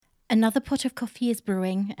Another pot of coffee is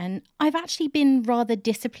brewing, and I've actually been rather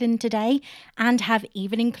disciplined today and have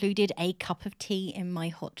even included a cup of tea in my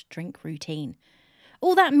hot drink routine.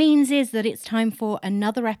 All that means is that it's time for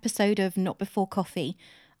another episode of Not Before Coffee.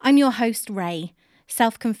 I'm your host, Ray,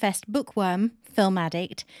 self-confessed bookworm, film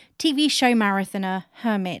addict, TV show marathoner,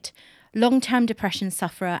 hermit, long-term depression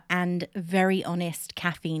sufferer, and very honest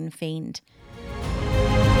caffeine fiend.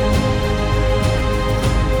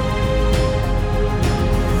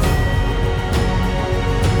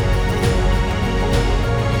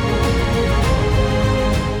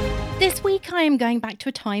 This week I am going back to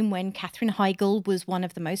a time when Katherine Heigl was one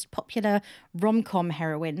of the most popular rom-com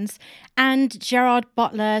heroines, and Gerard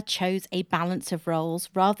Butler chose a balance of roles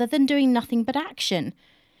rather than doing nothing but action.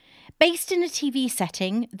 Based in a TV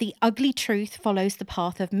setting, The Ugly Truth follows the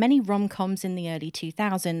path of many rom-coms in the early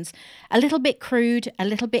 2000s, a little bit crude, a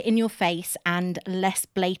little bit in your face, and less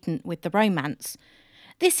blatant with the romance.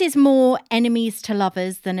 This is more enemies to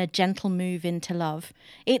lovers than a gentle move into love.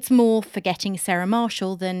 It's more Forgetting Sarah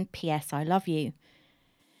Marshall than P.S. I Love You.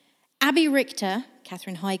 Abby Richter,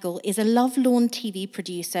 Katherine Heigl, is a lovelorn TV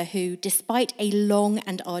producer who, despite a long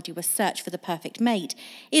and arduous search for the perfect mate,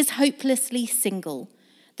 is hopelessly single.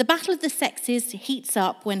 The battle of the sexes heats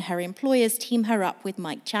up when her employers team her up with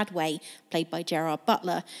Mike Chadway, played by Gerard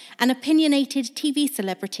Butler, an opinionated TV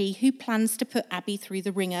celebrity who plans to put Abby through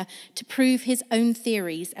the ringer to prove his own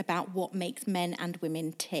theories about what makes men and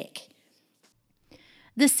women tick.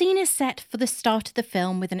 The scene is set for the start of the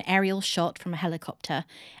film with an aerial shot from a helicopter,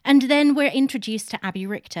 and then we're introduced to Abby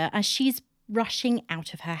Richter as she's rushing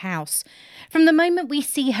out of her house. From the moment we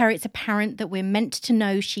see her, it's apparent that we're meant to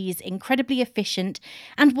know she's incredibly efficient,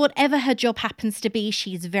 and whatever her job happens to be,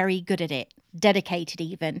 she's very good at it, dedicated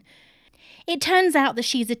even. It turns out that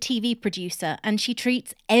she's a TV producer, and she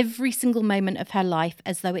treats every single moment of her life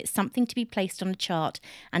as though it's something to be placed on a chart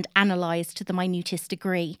and analysed to the minutest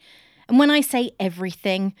degree. And when I say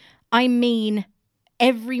everything, I mean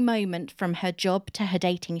every moment from her job to her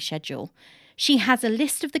dating schedule. She has a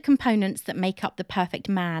list of the components that make up the perfect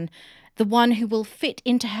man, the one who will fit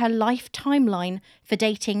into her life timeline for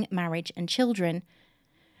dating, marriage, and children.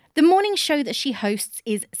 The morning show that she hosts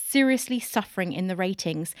is seriously suffering in the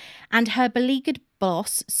ratings, and her beleaguered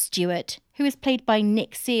boss, Stuart, who is played by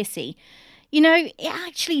Nick Searcy, it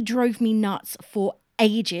actually drove me nuts for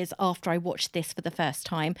ages after I watched this for the first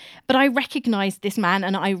time, but I recognised this man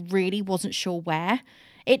and I really wasn't sure where.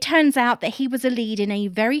 It turns out that he was a lead in a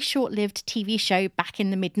very short-lived TV show back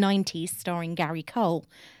in the mid-90s starring Gary Cole.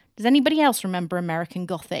 Does anybody else remember American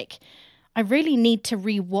Gothic? I really need to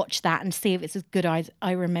re-watch that and see if it's as good as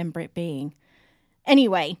I remember it being.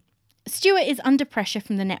 Anyway, Stuart is under pressure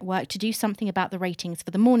from the network to do something about the ratings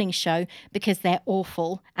for the morning show because they're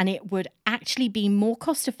awful, and it would actually be more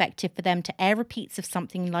cost-effective for them to air repeats of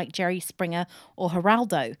something like Jerry Springer or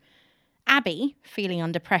Geraldo. Abby, feeling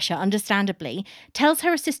under pressure, understandably, tells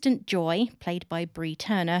her assistant Joy, played by Bree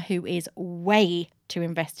Turner, who is way too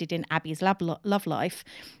invested in Abby's love life,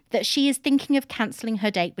 that she is thinking of cancelling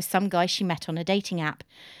her date with some guy she met on a dating app.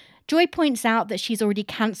 Joy points out that she's already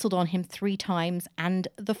cancelled on him 3 times, and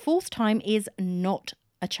the 4th time is not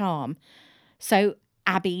a charm. So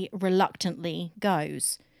Abby reluctantly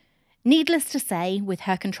goes. Needless to say, with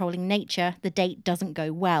her controlling nature, the date doesn't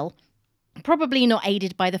go well. Probably not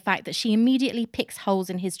aided by the fact that she immediately picks holes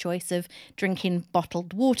in his choice of drinking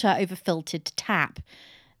bottled water over filtered tap.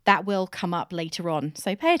 That will come up later on,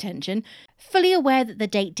 so pay attention. Fully aware that the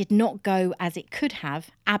date did not go as it could have,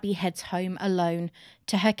 Abby heads home alone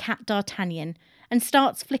to her cat D'Artagnan and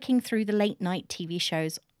starts flicking through the late-night TV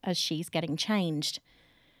shows as she's getting changed.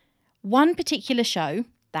 One particular show,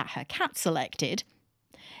 that her cat selected,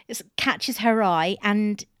 catches her eye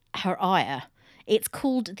and her ire. It's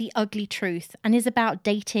called The Ugly Truth and is about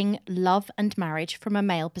dating, love and marriage from a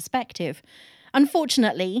male perspective.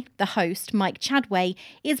 Unfortunately, the host, Mike Chadway,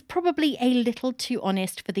 is probably a little too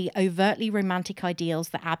honest for the overtly romantic ideals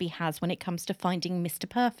that Abby has when it comes to finding Mr.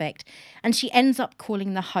 Perfect, and she ends up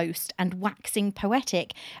calling the host and waxing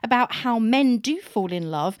poetic about how men do fall in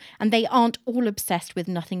love and they aren't all obsessed with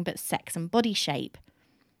nothing but sex and body shape.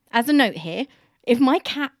 As a note here, if my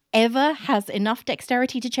cat ever has enough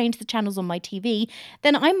dexterity to change the channels on my TV,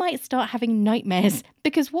 then I might start having nightmares,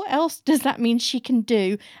 because what else does that mean she can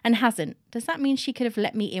do and hasn't? Does that mean she could have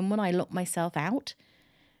let me in when I locked myself out?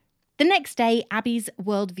 The next day, Abby's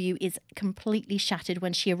worldview is completely shattered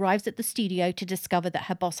when she arrives at the studio to discover that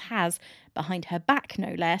her boss has, behind her back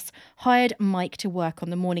no less, hired Mike to work on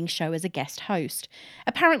the morning show as a guest host.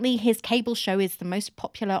 Apparently, his cable show is the most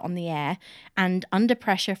popular on the air, and under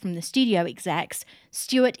pressure from the studio execs,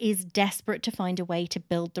 Stuart is desperate to find a way to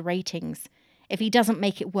build the ratings. If he doesn't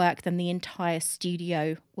make it work, then the entire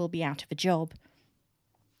studio will be out of a job.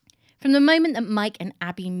 From the moment that Mike and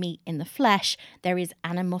Abby meet in the flesh, there is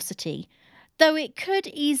animosity, though it could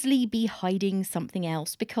easily be hiding something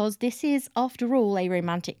else because this is, after all, a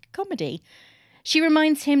romantic comedy. She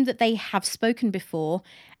reminds him that they have spoken before,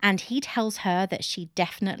 and he tells her that she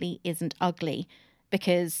definitely isn't ugly,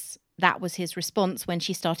 because that was his response when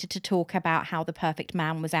she started to talk about how the perfect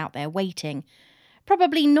man was out there waiting.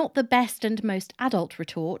 Probably not the best and most adult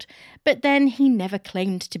retort, but then he never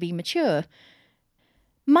claimed to be mature.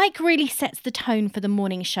 Mike really sets the tone for the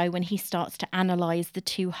morning show when he starts to analyse the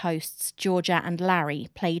two hosts, Georgia and Larry,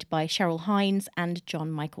 played by Cheryl Hines and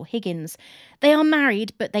John Michael Higgins. They are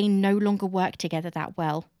married, but they no longer work together that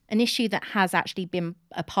well, an issue that has actually been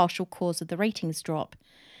a partial cause of the ratings drop.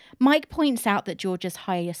 Mike points out that Georgia's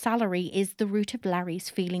higher salary is the root of Larry's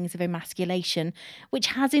feelings of emasculation, which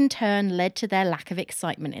has in turn led to their lack of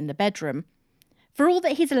excitement in the bedroom. For all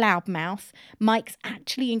that he's a loudmouth, Mike's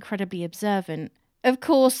actually incredibly observant. Of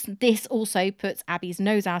course, this also puts Abby's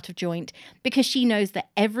nose out of joint because she knows that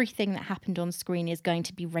everything that happened on screen is going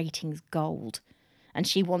to be ratings gold, and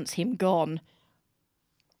she wants him gone.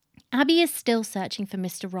 Abby is still searching for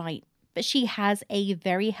Mr. Right, but she has a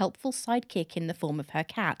very helpful sidekick in the form of her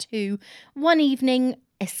cat, who, one evening,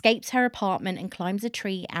 escapes her apartment and climbs a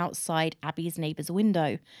tree outside Abby's neighbour's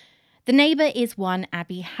window. The neighbour is one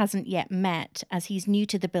Abby hasn't yet met, as he's new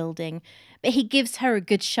to the building, but he gives her a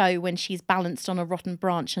good show when she's balanced on a rotten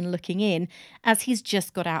branch and looking in, as he's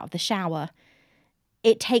just got out of the shower.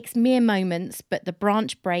 It takes mere moments, but the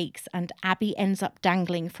branch breaks and Abby ends up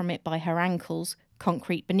dangling from it by her ankles,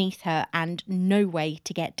 concrete beneath her, and no way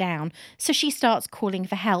to get down, so she starts calling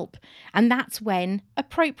for help. And that's when,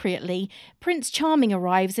 appropriately, Prince Charming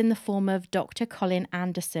arrives in the form of Dr. Colin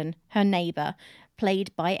Anderson, her neighbour,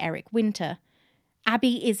 played by Eric Winter.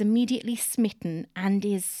 Abby is immediately smitten and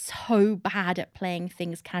is so bad at playing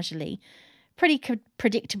things casually. Pretty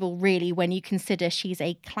predictable, really, when you consider she's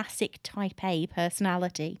a classic Type A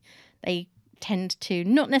personality. They tend to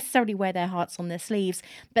not necessarily wear their hearts on their sleeves,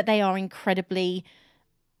 but they are incredibly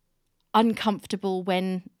uncomfortable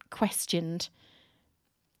when questioned.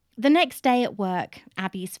 The next day at work,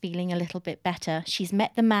 Abby's feeling a little bit better. She's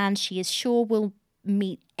met the man she is sure will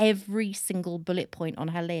meet every single bullet point on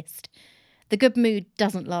her list. The good mood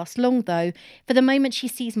doesn't last long, though. For the moment she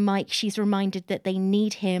sees Mike, she's reminded that they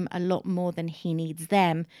need him a lot more than he needs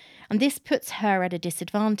them, and this puts her at a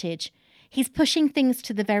disadvantage. He's pushing things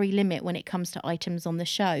to the very limit when it comes to items on the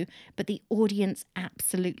show, but the audience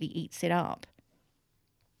absolutely eats it up.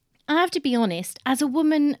 I have to be honest, as a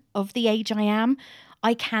woman of the age I am,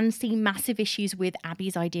 I can see massive issues with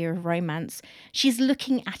Abby's idea of romance. She's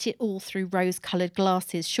looking at it all through rose-coloured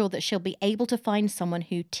glasses, sure that she'll be able to find someone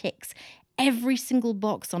who ticks every single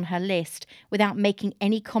box on her list without making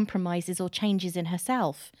any compromises or changes in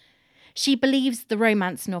herself. She believes the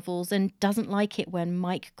romance novels and doesn't like it when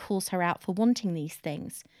Mike calls her out for wanting these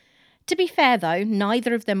things. To be fair, though,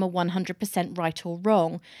 neither of them are 100% right or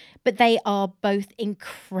wrong, but they are both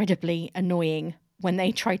incredibly annoying when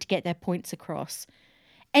they try to get their points across.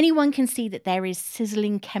 Anyone can see that there is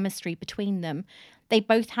sizzling chemistry between them. They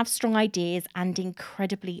both have strong ideas and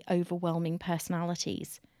incredibly overwhelming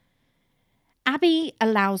personalities. Abby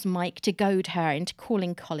allows Mike to goad her into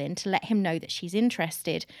calling Colin to let him know that she's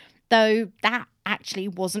interested, though that actually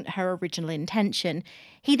wasn't her original intention.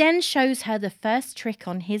 He then shows her the first trick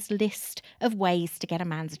on his list of ways to get a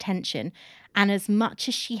man's attention, and as much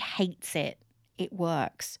as she hates it, it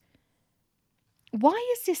works.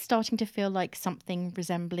 Why is this starting to feel like something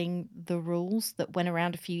resembling The Rules that went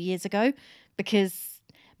around a few years ago? Because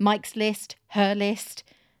Mike's list, her list,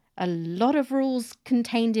 a lot of rules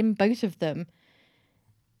contained in both of them.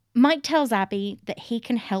 Mike tells Abby that he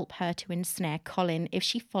can help her to ensnare Colin if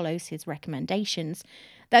she follows his recommendations,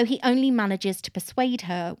 though he only manages to persuade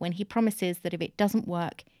her when he promises that if it doesn't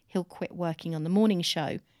work, he'll quit working on the morning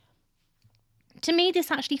show. To me,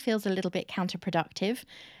 this actually feels a little bit counterproductive.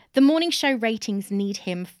 The morning show ratings need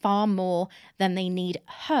him far more than they need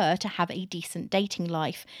her to have a decent dating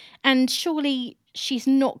life, and surely she's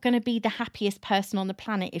not going to be the happiest person on the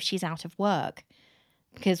planet if she's out of work.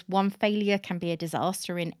 Because one failure can be a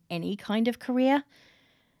disaster in any kind of career.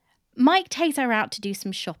 Mike takes her out to do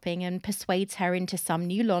some shopping and persuades her into some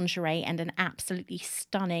new lingerie and an absolutely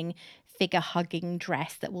stunning figure-hugging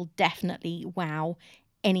dress that will definitely wow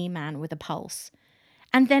any man with a pulse.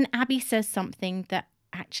 And then Abby says something that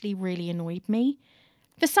actually really annoyed me.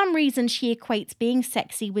 For some reason, she equates being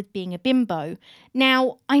sexy with being a bimbo.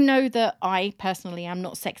 Now, I know that I personally am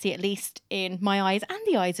not sexy, at least in my eyes and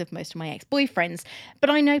the eyes of most of my ex-boyfriends,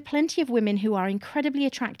 but I know plenty of women who are incredibly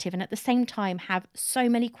attractive and at the same time have so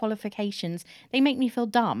many qualifications, they make me feel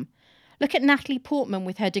dumb. Look at Natalie Portman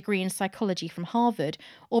with her degree in psychology from Harvard,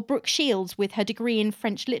 or Brooke Shields with her degree in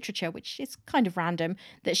French literature, which is kind of random,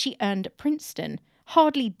 that she earned at Princeton.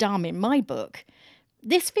 Hardly dumb in my book.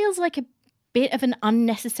 This feels like a bit of an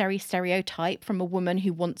unnecessary stereotype from a woman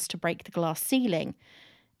who wants to break the glass ceiling.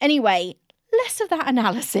 Anyway, less of that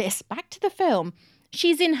analysis. Back to the film.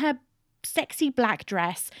 She's in her sexy black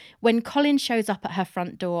dress when Colin shows up at her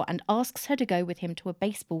front door and asks her to go with him to a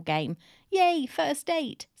baseball game. Yay, first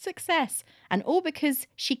date, success. And all because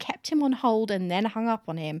she kept him on hold and then hung up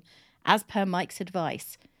on him, as per Mike's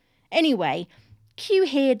advice. Anyway, cue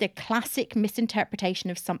here the classic misinterpretation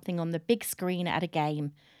of something on the big screen at a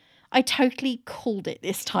game. I totally called it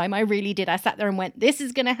this time. I really did. I sat there and went, this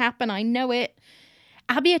is going to happen. I know it.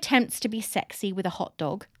 Abby attempts to be sexy with a hot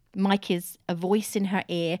dog. Mike is a voice in her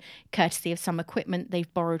ear, courtesy of some equipment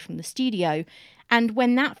they've borrowed from the studio. And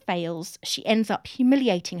when that fails, she ends up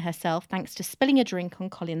humiliating herself thanks to spilling a drink on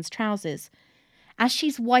Colin's trousers. As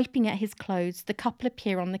she's wiping at his clothes, the couple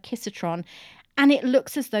appear on the Kissatron, and it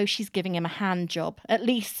looks as though she's giving him a hand job, at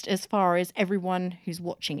least as far as everyone who's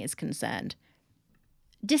watching is concerned.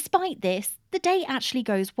 Despite this, the date actually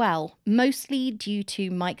goes well, mostly due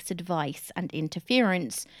to Mike's advice and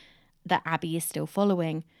interference that Abby is still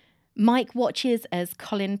following. Mike watches as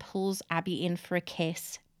Colin pulls Abby in for a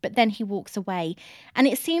kiss, but then he walks away, and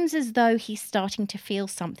it seems as though he's starting to feel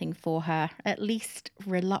something for her, at least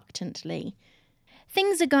reluctantly.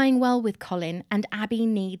 Things are going well with Colin, and Abby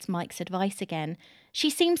needs Mike's advice again.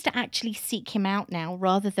 She seems to actually seek him out now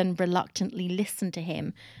rather than reluctantly listen to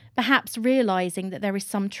him, perhaps realising that there is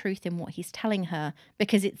some truth in what he's telling her,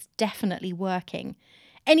 because it's definitely working.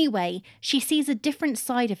 Anyway, she sees a different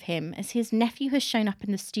side of him as his nephew has shown up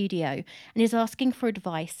in the studio and is asking for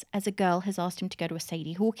advice as a girl has asked him to go to a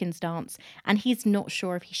Sadie Hawkins dance and he's not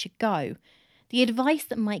sure if he should go. The advice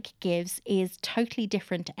that Mike gives is totally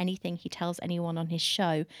different to anything he tells anyone on his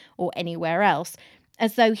show or anywhere else,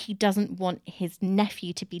 as though he doesn't want his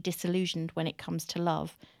nephew to be disillusioned when it comes to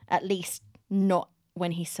love, at least not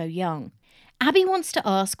when he's so young. Abby wants to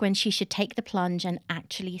ask when she should take the plunge and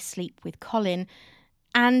actually sleep with Colin,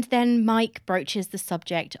 and then Mike broaches the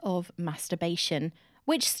subject of masturbation,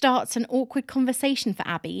 which starts an awkward conversation for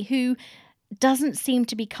Abby, who doesn't seem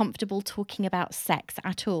to be comfortable talking about sex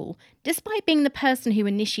at all, despite being the person who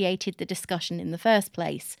initiated the discussion in the first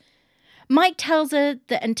place. Mike tells her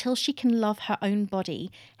that until she can love her own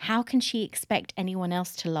body, how can she expect anyone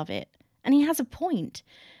else to love it? And he has a point,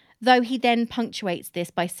 though he then punctuates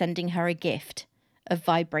this by sending her a gift of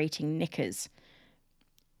vibrating knickers.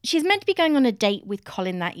 She's meant to be going on a date with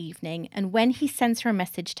Colin that evening, and when he sends her a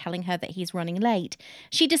message telling her that he's running late,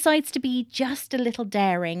 she decides to be just a little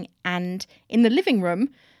daring, and in the living room,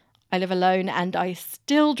 I live alone and I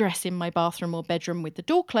still dress in my bathroom or bedroom with the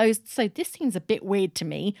door closed, so this seems a bit weird to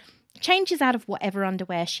me, changes out of whatever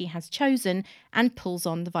underwear she has chosen and pulls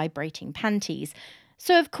on the vibrating panties.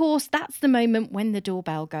 So of course, that's the moment when the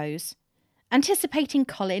doorbell goes. Anticipating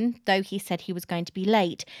Colin, though he said he was going to be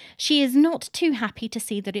late, she is not too happy to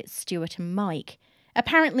see that it's Stuart and Mike.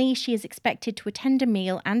 Apparently, she is expected to attend a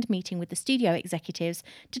meal and meeting with the studio executives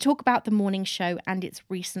to talk about the morning show and its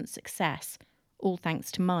recent success, all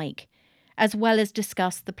thanks to Mike, as well as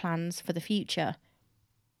discuss the plans for the future.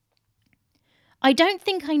 I don't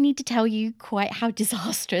think I need to tell you quite how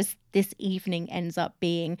disastrous this evening ends up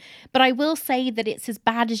being, but I will say that it's as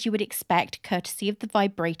bad as you would expect, courtesy of the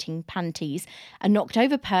vibrating panties, a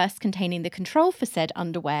knocked-over purse containing the control for said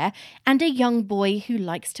underwear, and a young boy who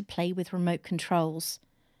likes to play with remote controls.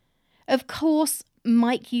 Of course,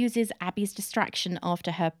 Mike uses Abby's distraction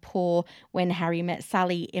after her poor When Harry Met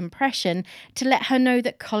Sally impression to let her know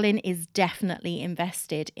that Colin is definitely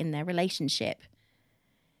invested in their relationship.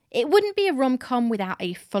 It wouldn't be a rom-com without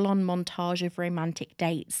a full-on montage of romantic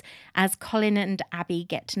dates as Colin and Abby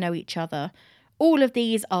get to know each other. All of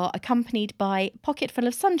these are accompanied by Pocketful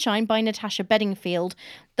of Sunshine by Natasha Bedingfield,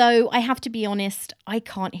 though I have to be honest, I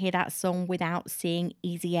can't hear that song without seeing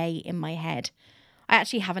Easy A in my head. I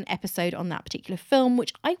actually have an episode on that particular film,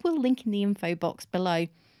 which I will link in the info box below,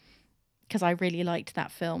 because I really liked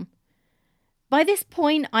that film. By this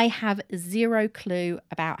point, I have zero clue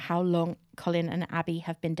about how long Colin and Abby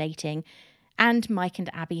have been dating, and Mike and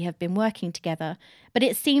Abby have been working together, but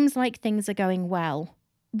it seems like things are going well.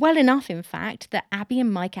 Well enough, in fact, that Abby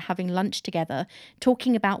and Mike are having lunch together,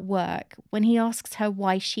 talking about work, when he asks her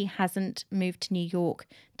why she hasn't moved to New York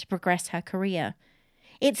to progress her career.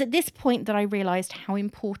 It's at this point that I realised how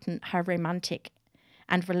important her romantic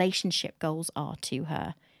and relationship goals are to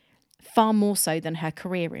her. Far more so than her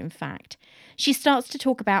career, in fact. She starts to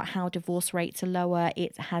talk about how divorce rates are lower,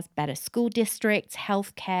 it has better school districts,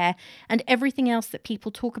 healthcare, and everything else that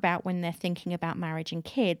people talk about when they're thinking about marriage and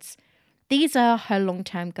kids. These are her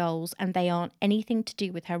long-term goals, and they aren't anything to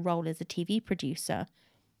do with her role as a TV producer.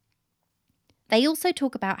 They also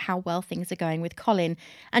talk about how well things are going with Colin,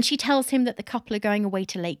 and she tells him that the couple are going away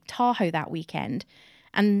to Lake Tahoe that weekend,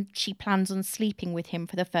 and she plans on sleeping with him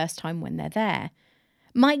for the first time when they're there.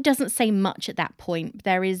 Mike doesn't say much at that point, but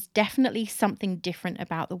there is definitely something different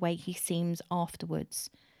about the way he seems afterwards.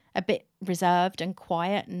 A bit reserved and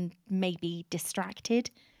quiet and maybe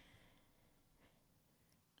distracted.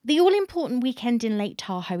 The all-important weekend in Lake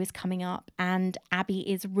Tahoe is coming up, and Abby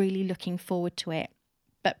is really looking forward to it.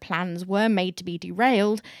 But plans were made to be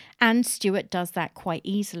derailed, and Stuart does that quite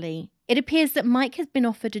easily. It appears that Mike has been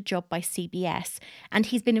offered a job by CBS, and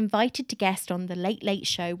he's been invited to guest on The Late Late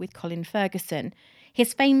Show with Colin Ferguson.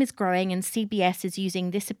 His fame is growing, and CBS is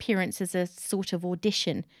using this appearance as a sort of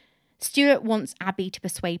audition. Stuart wants Abby to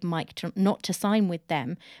persuade Mike not to sign with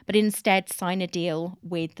them, but instead sign a deal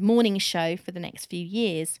with the morning show for the next few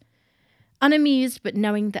years. Unamused, but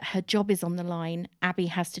knowing that her job is on the line, Abby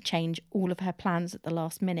has to change all of her plans at the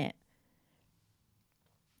last minute.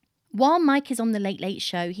 While Mike is on The Late Late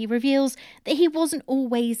Show, he reveals that he wasn't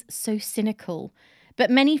always so cynical, but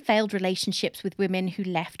many failed relationships with women who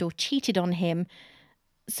left or cheated on him,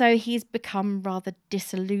 so he's become rather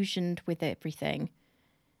disillusioned with everything.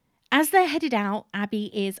 As they're headed out, Abby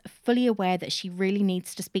is fully aware that she really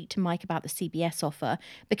needs to speak to Mike about the CBS offer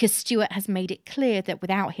because Stuart has made it clear that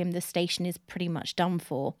without him, the station is pretty much done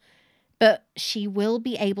for. But she will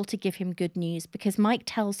be able to give him good news because Mike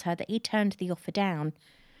tells her that he turned the offer down.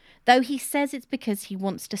 Though he says it's because he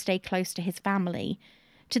wants to stay close to his family.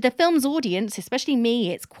 To the film's audience, especially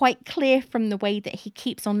me, it's quite clear from the way that he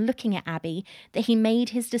keeps on looking at Abby that he made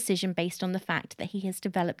his decision based on the fact that he has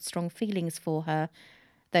developed strong feelings for her,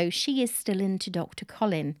 though she is still into Dr.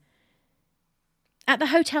 Colin. At the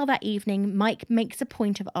hotel that evening, Mike makes a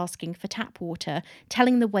point of asking for tap water,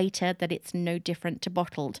 telling the waiter that it's no different to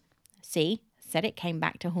bottled. See, said it came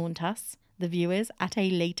back to haunt us, the viewers, at a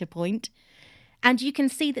later point. And you can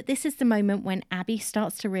see that this is the moment when Abby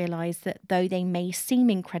starts to realise that though they may seem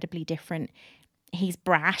incredibly different, he's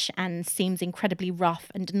brash and seems incredibly rough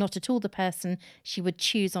and not at all the person she would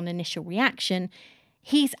choose on initial reaction,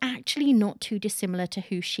 he's actually not too dissimilar to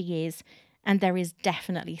who she is, and there is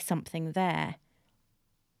definitely something there.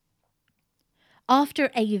 After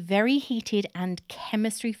a very heated and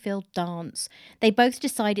chemistry-filled dance, they both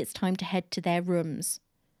decide it's time to head to their rooms.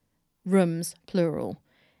 Rooms, plural.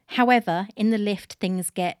 However, in the lift, things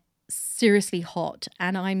get seriously hot,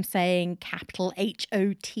 and I'm saying capital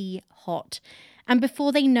H-O-T, hot. And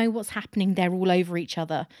before they know what's happening, they're all over each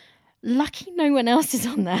other. Lucky no one else is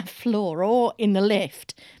on their floor or in the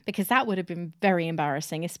lift, because that would have been very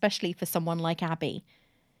embarrassing, especially for someone like Abby.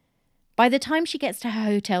 By the time she gets to her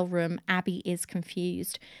hotel room, Abby is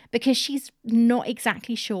confused, because she's not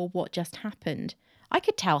exactly sure what just happened. I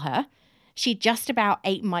could tell her. She just about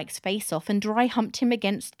ate Mike's face off and dry humped him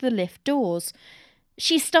against the lift doors.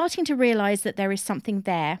 She's starting to realise that there is something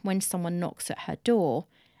there when someone knocks at her door.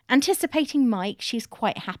 Anticipating Mike, she's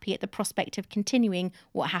quite happy at the prospect of continuing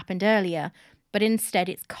what happened earlier, but instead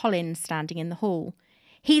it's Colin standing in the hall.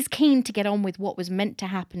 He's keen to get on with what was meant to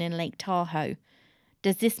happen in Lake Tahoe.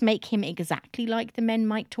 Does this make him exactly like the men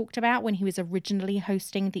Mike talked about when he was originally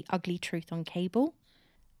hosting The Ugly Truth on cable?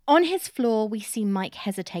 On his floor, we see Mike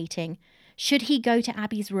hesitating. Should he go to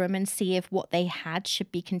Abby's room and see if what they had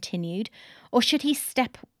should be continued, or should he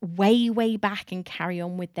step way, way back and carry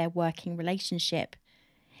on with their working relationship?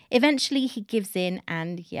 Eventually, he gives in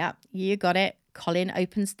and, yep, you got it, Colin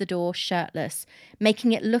opens the door shirtless,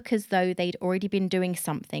 making it look as though they'd already been doing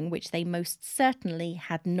something which they most certainly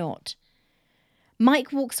had not.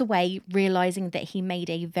 Mike walks away, realising that he made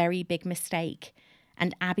a very big mistake,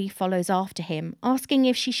 and Abby follows after him, asking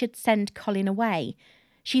if she should send Colin away.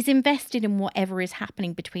 She's invested in whatever is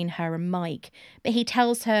happening between her and Mike, but he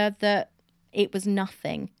tells her that it was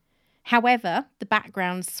nothing. However, the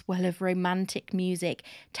background swell of romantic music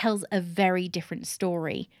tells a very different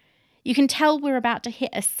story. You can tell we're about to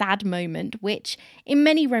hit a sad moment, which, in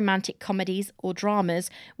many romantic comedies or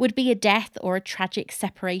dramas, would be a death or a tragic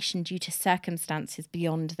separation due to circumstances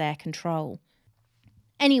beyond their control.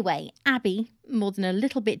 Anyway, Abby, more than a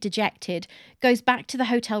little bit dejected, goes back to the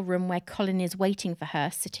hotel room where Colin is waiting for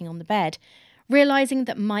her, sitting on the bed. Realising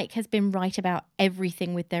that Mike has been right about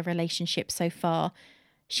everything with their relationship so far,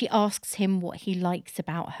 she asks him what he likes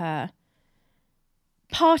about her.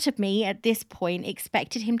 Part of me at this point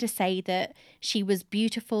expected him to say that she was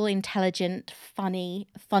beautiful, intelligent, funny,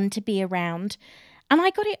 fun to be around, and I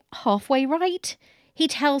got it halfway right. He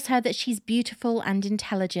tells her that she's beautiful and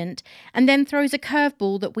intelligent, and then throws a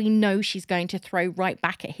curveball that we know she's going to throw right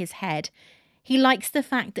back at his head. He likes the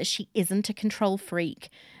fact that she isn't a control freak,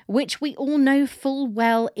 which we all know full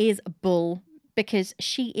well is bull, because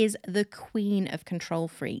she is the queen of control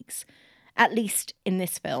freaks, at least in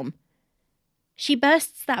this film. She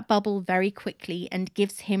bursts that bubble very quickly and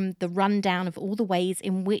gives him the rundown of all the ways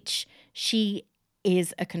in which she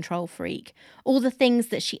is a control freak, all the things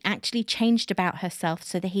that she actually changed about herself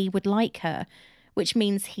so that he would like her, which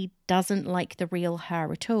means he doesn't like the real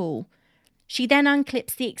her at all. She then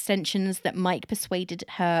unclips the extensions that Mike persuaded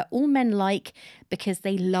her all men like because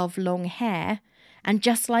they love long hair, and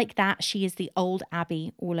just like that, she is the old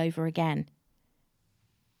Abby all over again.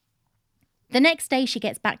 The next day she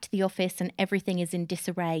gets back to the office and everything is in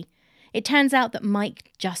disarray. It turns out that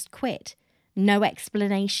Mike just quit. No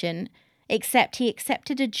explanation, except he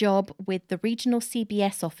accepted a job with the regional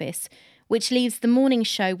CBS office, which leaves the morning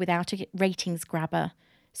show without a ratings grabber.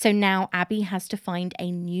 So now Abby has to find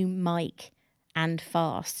a new Mike, and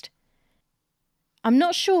fast. I'm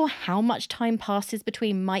not sure how much time passes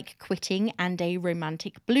between Mike quitting and a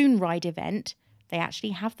romantic balloon ride event. They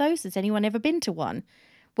actually have those. Has anyone ever been to one?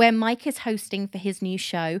 Where Mike is hosting for his new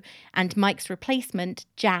show and Mike's replacement,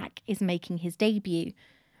 Jack, is making his debut.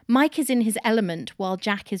 Mike is in his element while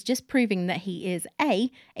Jack is just proving that he is A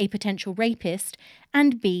potential rapist,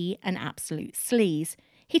 and B, an absolute sleaze.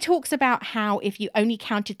 He talks about how if you only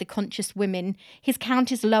counted the conscious women, his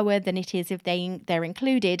count is lower than it is if they're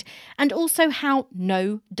included, and also how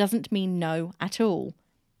no doesn't mean no at all.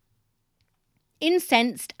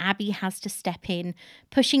 Incensed, Abby has to step in,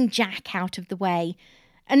 pushing Jack out of the way.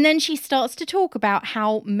 And then she starts to talk about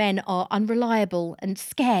how men are unreliable and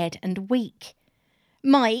scared and weak.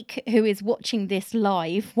 Mike, who is watching this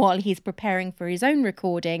live while he's preparing for his own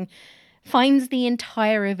recording, finds the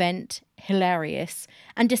entire event hilarious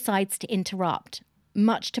and decides to interrupt,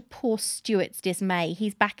 much to poor Stuart's dismay.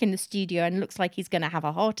 He's back in the studio and looks like he's going to have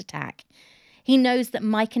a heart attack. He knows that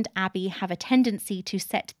Mike and Abby have a tendency to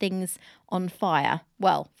set things on fire,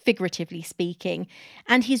 well, figuratively speaking,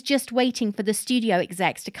 and he's just waiting for the studio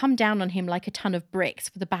execs to come down on him like a ton of bricks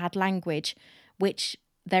for the bad language, which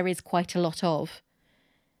there is quite a lot of.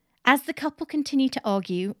 As the couple continue to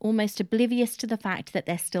argue, almost oblivious to the fact that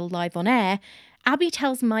they're still live on air, Abby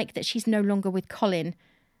tells Mike that she's no longer with Colin,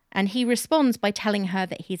 and he responds by telling her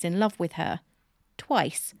that he's in love with her.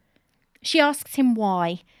 Twice. She asks him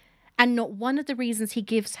why, and not one of the reasons he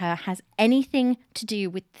gives her has anything to do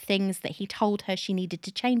with things that he told her she needed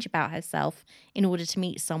to change about herself in order to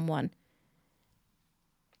meet someone.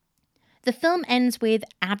 The film ends with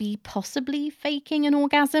Abby possibly faking an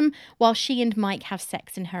orgasm while she and Mike have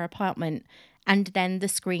sex in her apartment, and then the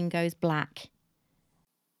screen goes black.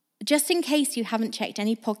 Just in case you haven't checked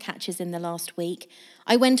any podcatchers in the last week,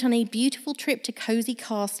 I went on a beautiful trip to Cozy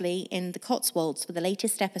Castle in the Cotswolds for the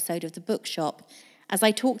latest episode of The Bookshop, as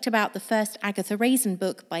I talked about the first Agatha Raisin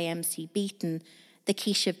book by M.C. Beaton, The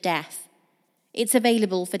Quiche of Death. It's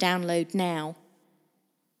available for download now.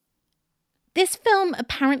 This film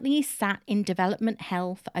apparently sat in development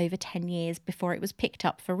hell for over 10 years before it was picked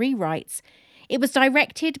up for rewrites. It was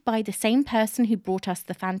directed by the same person who brought us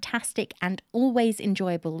the fantastic and always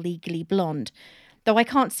enjoyable Legally Blonde, though I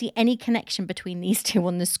can't see any connection between these two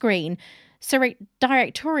on the screen, so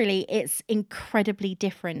directorially it's incredibly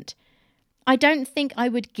different. I don't think I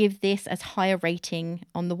would give this as high a rating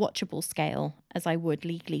on the watchable scale as I would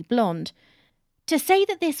Legally Blonde. To say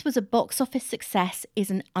that this was a box office success is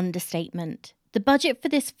an understatement. The budget for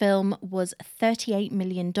this film was $38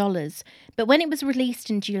 million, but when it was released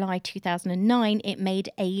in July 2009, it made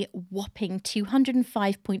a whopping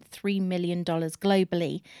 $205.3 million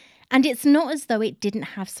globally. And it's not as though it didn't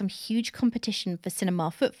have some huge competition for cinema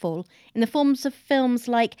footfall in the forms of films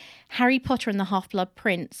like Harry Potter and the Half-Blood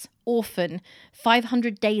Prince, Orphan,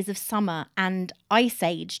 500 Days of Summer, and Ice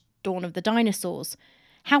Age, Dawn of the Dinosaurs.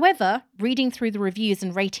 However, reading through the reviews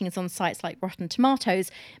and ratings on sites like Rotten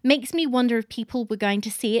Tomatoes makes me wonder if people were going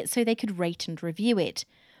to see it so they could rate and review it.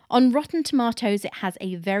 On Rotten Tomatoes, it has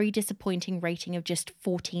a very disappointing rating of just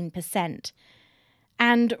 14%.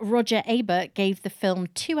 And Roger Ebert gave the film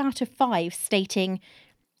 2 out of 5, stating,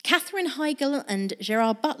 "Katherine Heigl and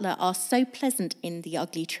Gerard Butler are so pleasant in The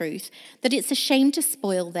Ugly Truth that it's a shame to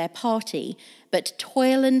spoil their party, but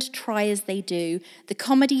toil and try as they do, the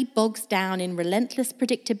comedy bogs down in relentless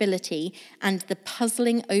predictability and the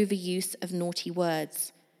puzzling overuse of naughty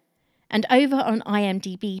words." And over on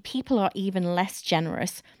IMDb, people are even less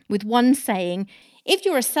generous, with one saying, If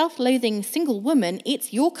you're a self-loathing single woman,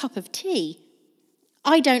 it's your cup of tea.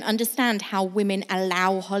 I don't understand how women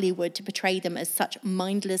allow Hollywood to portray them as such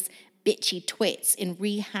mindless, bitchy twits in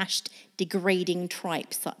rehashed, degrading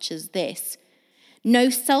tripe such as this.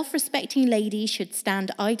 No self-respecting lady should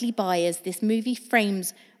stand idly by as this movie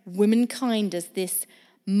frames womankind as this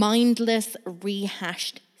mindless,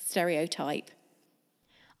 rehashed stereotype.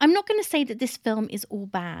 I'm not going to say that this film is all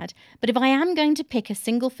bad, but if I am going to pick a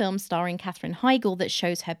single film starring Katherine Heigl that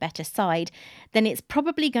shows her better side, then it's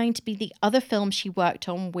probably going to be the other film she worked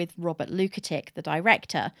on with Robert Luketic, the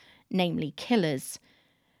director, namely Killers.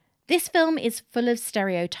 This film is full of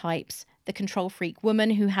stereotypes. The control freak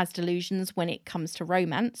woman who has delusions when it comes to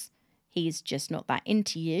romance. He's just not that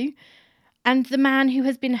into you. And the man who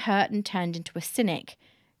has been hurt and turned into a cynic.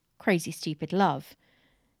 Crazy Stupid Love.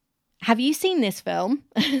 Have you seen this film?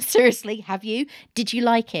 Seriously, have you? Did you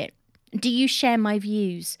like it? Do you share my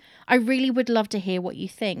views? I really would love to hear what you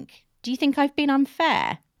think. Do you think I've been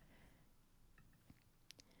unfair?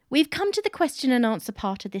 We've come to the question and answer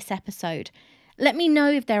part of this episode. Let me know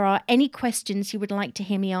if there are any questions you would like to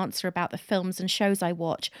hear me answer about the films and shows I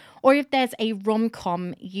watch, or if there's a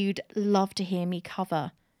rom-com you'd love to hear me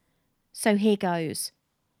cover. So here goes.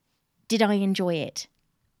 Did I enjoy it?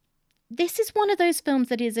 This is one of those films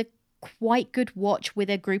that is a quite good watch with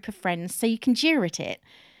a group of friends, so you can jeer at it.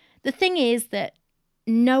 The thing is that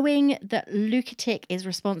knowing that Luketic is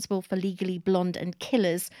responsible for Legally Blonde and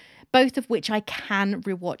Killers, both of which I can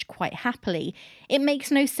rewatch quite happily, it makes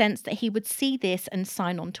no sense that he would see this and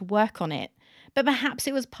sign on to work on it. But perhaps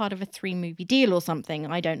it was part of a 3-movie deal or something,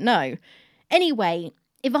 I don't know. Anyway,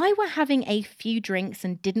 if I were having a few drinks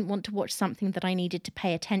and didn't want to watch something that I needed to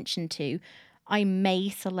pay attention to, I may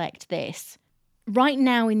select this. Right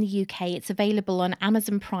now in the UK, it's available on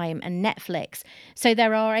Amazon Prime and Netflix, so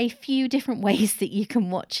there are a few different ways that you can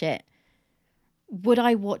watch it. Would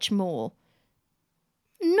I watch more?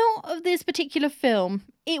 Not of this particular film.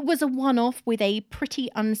 It was a one-off with a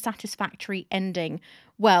pretty unsatisfactory ending.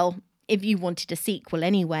 Well, if you wanted a sequel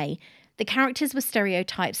anyway. The characters were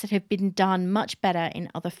stereotypes that have been done much better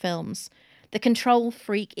in other films. The control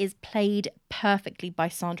freak is played perfectly by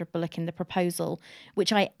Sandra Bullock in The Proposal,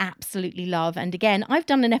 which I absolutely love. And again, I've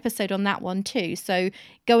done an episode on that one too, so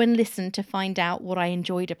go and listen to find out what I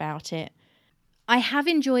enjoyed about it. I have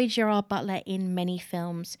enjoyed Gerard Butler in many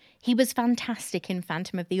films. He was fantastic in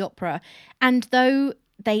Phantom of the Opera, and though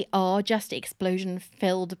they are just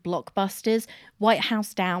explosion-filled blockbusters, White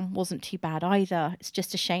House Down wasn't too bad either. It's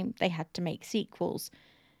just a shame they had to make sequels.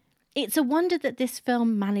 It's a wonder that this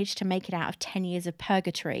film managed to make it out of 10 years of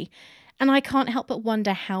purgatory, and I can't help but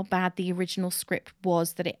wonder how bad the original script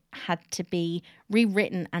was that it had to be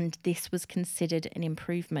rewritten and this was considered an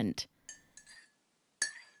improvement.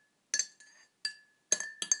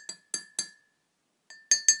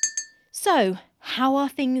 So, how are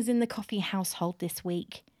things in the coffee household this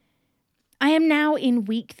week? I am now in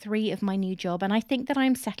week 3 of my new job, and I think that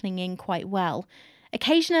I'm settling in quite well.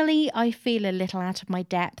 Occasionally, I feel a little out of my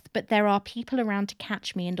depth, but there are people around to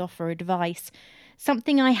catch me and offer advice,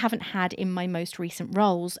 something I haven't had in my most recent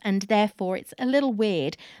roles, and therefore it's a little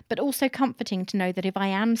weird, but also comforting to know that if I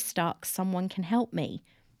am stuck, someone can help me.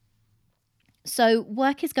 So,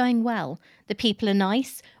 work is going well. The people are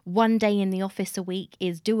nice. 1 day in the office a week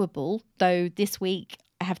is doable, though this week,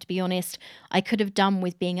 I have to be honest, I could have done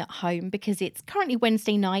with being at home because it's currently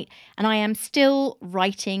Wednesday night and I am still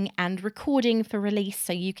writing and recording for release,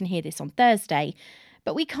 so you can hear this on Thursday.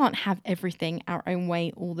 But we can't have everything our own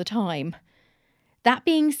way all the time. That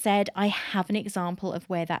being said, I have an example of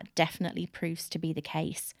where that definitely proves to be the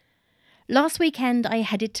case. Last weekend, I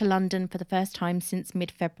headed to London for the first time since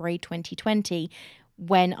mid-February 2020,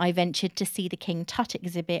 when I ventured to see the King Tut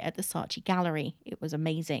exhibit at the Saatchi Gallery. It was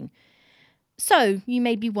amazing. So, you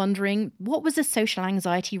may be wondering, what was a social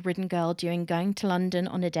anxiety-ridden girl doing going to London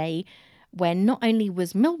on a day when not only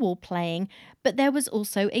was Millwall playing, but there was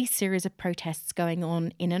also a series of protests going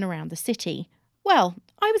on in and around the city? Well,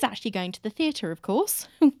 I was actually going to the theatre, of course.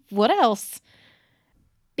 What else?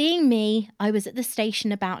 Being me, I was at the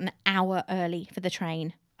station about an hour early for the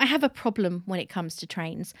train. I have a problem when it comes to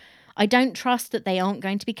trains. I don't trust that they aren't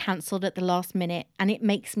going to be cancelled at the last minute, and it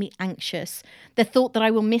makes me anxious. The thought that I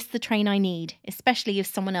will miss the train I need, especially if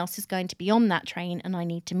someone else is going to be on that train and I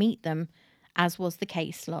need to meet them, as was the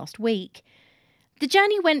case last week. The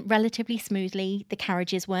journey went relatively smoothly, the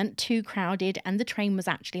carriages weren't too crowded, and the train was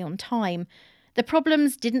actually on time. The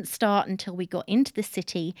problems didn't start until we got into the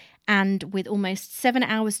city, and with almost 7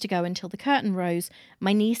 hours to go until the curtain rose,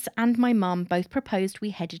 my niece and my mum both proposed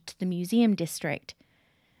we headed to the museum district.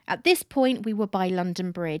 At this point, we were by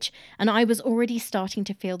London Bridge, and I was already starting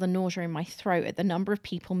to feel the nausea in my throat at the number of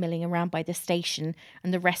people milling around by the station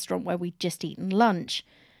and the restaurant where we'd just eaten lunch.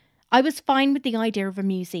 I was fine with the idea of a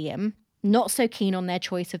museum, not so keen on their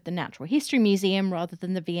choice of the Natural History Museum rather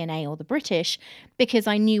than the V&A or the British, because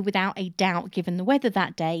I knew without a doubt, given the weather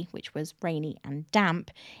that day, which was rainy and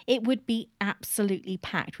damp, it would be absolutely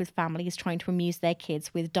packed with families trying to amuse their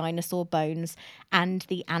kids with dinosaur bones and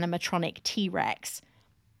the animatronic T-Rex.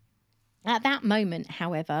 At that moment,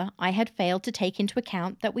 however, I had failed to take into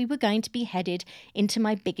account that we were going to be headed into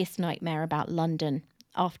my biggest nightmare about London,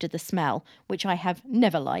 after the smell, which I have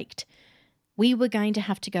never liked. We were going to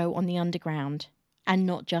have to go on the Underground, and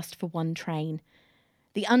not just for one train.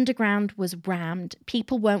 The Underground was rammed.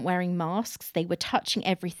 People weren't wearing masks, they were touching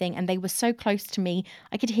everything, and they were so close to me,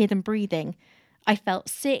 I could hear them breathing. I felt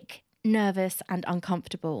sick, nervous, and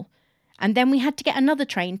uncomfortable. And then we had to get another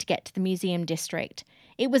train to get to the museum district.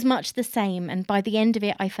 It was much the same, and by the end of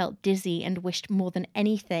it I felt dizzy and wished more than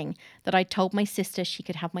anything that I'd told my sister she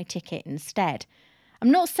could have my ticket instead.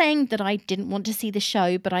 I'm not saying that I didn't want to see the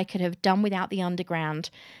show, but I could have done without the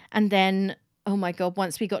Underground. And then, oh my God,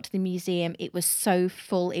 once we got to the museum, it was so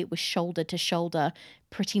full, it was shoulder to shoulder,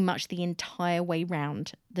 pretty much the entire way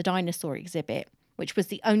round the dinosaur exhibit, which was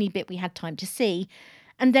the only bit we had time to see.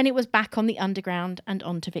 And then it was back on the Underground and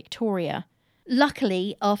onto Victoria.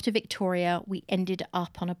 Luckily, after Victoria, we ended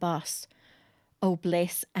up on a bus. Oh,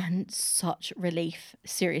 bliss and such relief,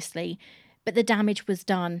 seriously. But the damage was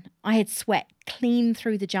done. I had sweat clean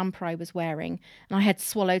through the jumper I was wearing, and I had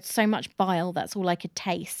swallowed so much bile that's all I could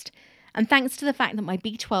taste. And thanks to the fact that my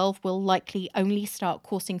B12 will likely only start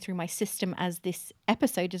coursing through my system as this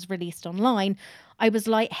episode is released online, I was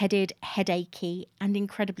lightheaded, headachy, and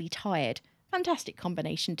incredibly tired. Fantastic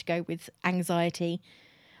combination to go with anxiety.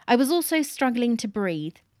 I was also struggling to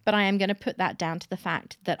breathe, but I am going to put that down to the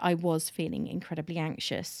fact that I was feeling incredibly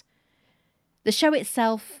anxious. The show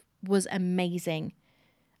itself was amazing.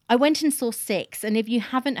 I went and saw 6, and if you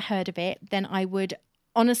haven't heard of it, then I would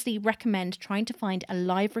honestly recommend trying to find a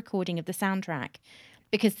live recording of the soundtrack,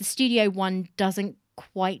 because the Studio One doesn't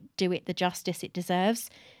quite do it the justice it deserves.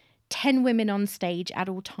 10 women on stage at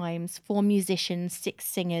all times, 4 musicians, 6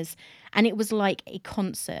 singers, and it was like a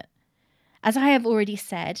concert. As I have already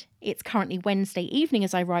said, it's currently Wednesday evening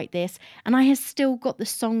as I write this, and I have still got the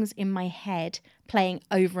songs in my head playing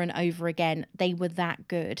over and over again. They were that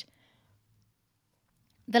good.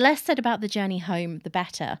 The less said about the journey home, the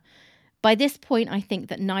better. By this point, I think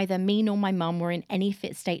that neither me nor my mum were in any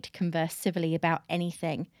fit state to converse civilly about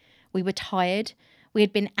anything. We were tired, we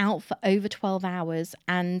had been out for over 12 hours,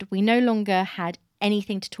 and we no longer had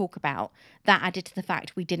anything to talk about. That added to the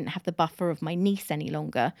fact we didn't have the buffer of my niece any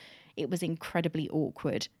longer. It was incredibly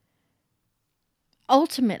awkward.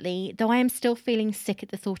 Ultimately, though I am still feeling sick at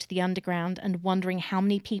the thought of the Underground and wondering how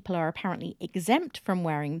many people are apparently exempt from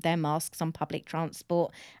wearing their masks on public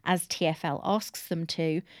transport, as TfL asks them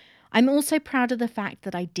to, I'm also proud of the fact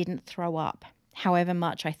that I didn't throw up, however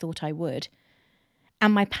much I thought I would.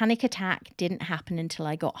 And my panic attack didn't happen until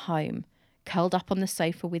I got home, curled up on the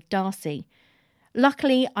sofa with Darcy.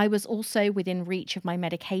 Luckily, I was also within reach of my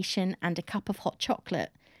medication and a cup of hot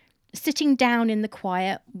chocolate. Sitting down in the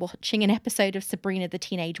quiet, watching an episode of Sabrina the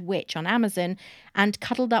Teenage Witch on Amazon, and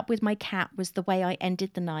cuddled up with my cat was the way I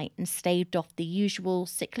ended the night and staved off the usual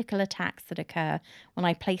cyclical attacks that occur when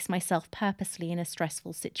I place myself purposely in a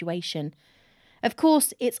stressful situation. Of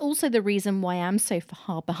course, it's also the reason why I'm so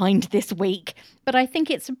far behind this week, but I think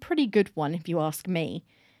it's a pretty good one if you ask me.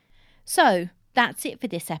 So, that's it for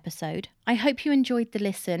this episode. I hope you enjoyed the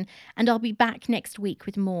listen, and I'll be back next week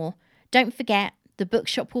with more. Don't forget, the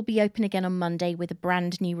bookshop will be open again on Monday with a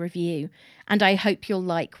brand new review, and I hope you'll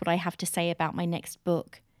like what I have to say about my next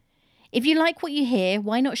book. If you like what you hear,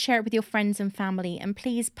 why not share it with your friends and family, and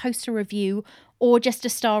please post a review or just a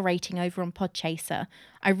star rating over on Podchaser.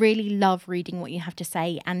 I really love reading what you have to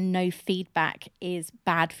say, and no feedback is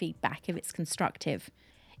bad feedback if it's constructive.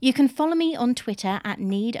 You can follow me on Twitter at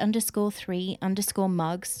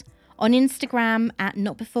need_3_mugs, on Instagram at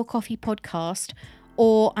NotBeforeCoffeePodcast,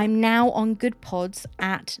 or I'm now on Good Pods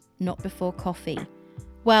at NotBeforeCoffee.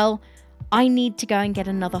 Well, I need to go and get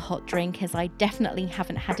another hot drink, as I definitely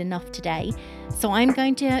haven't had enough today, so I'm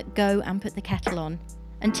going to go and put the kettle on.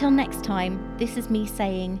 Until next time, this is me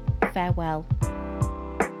saying farewell.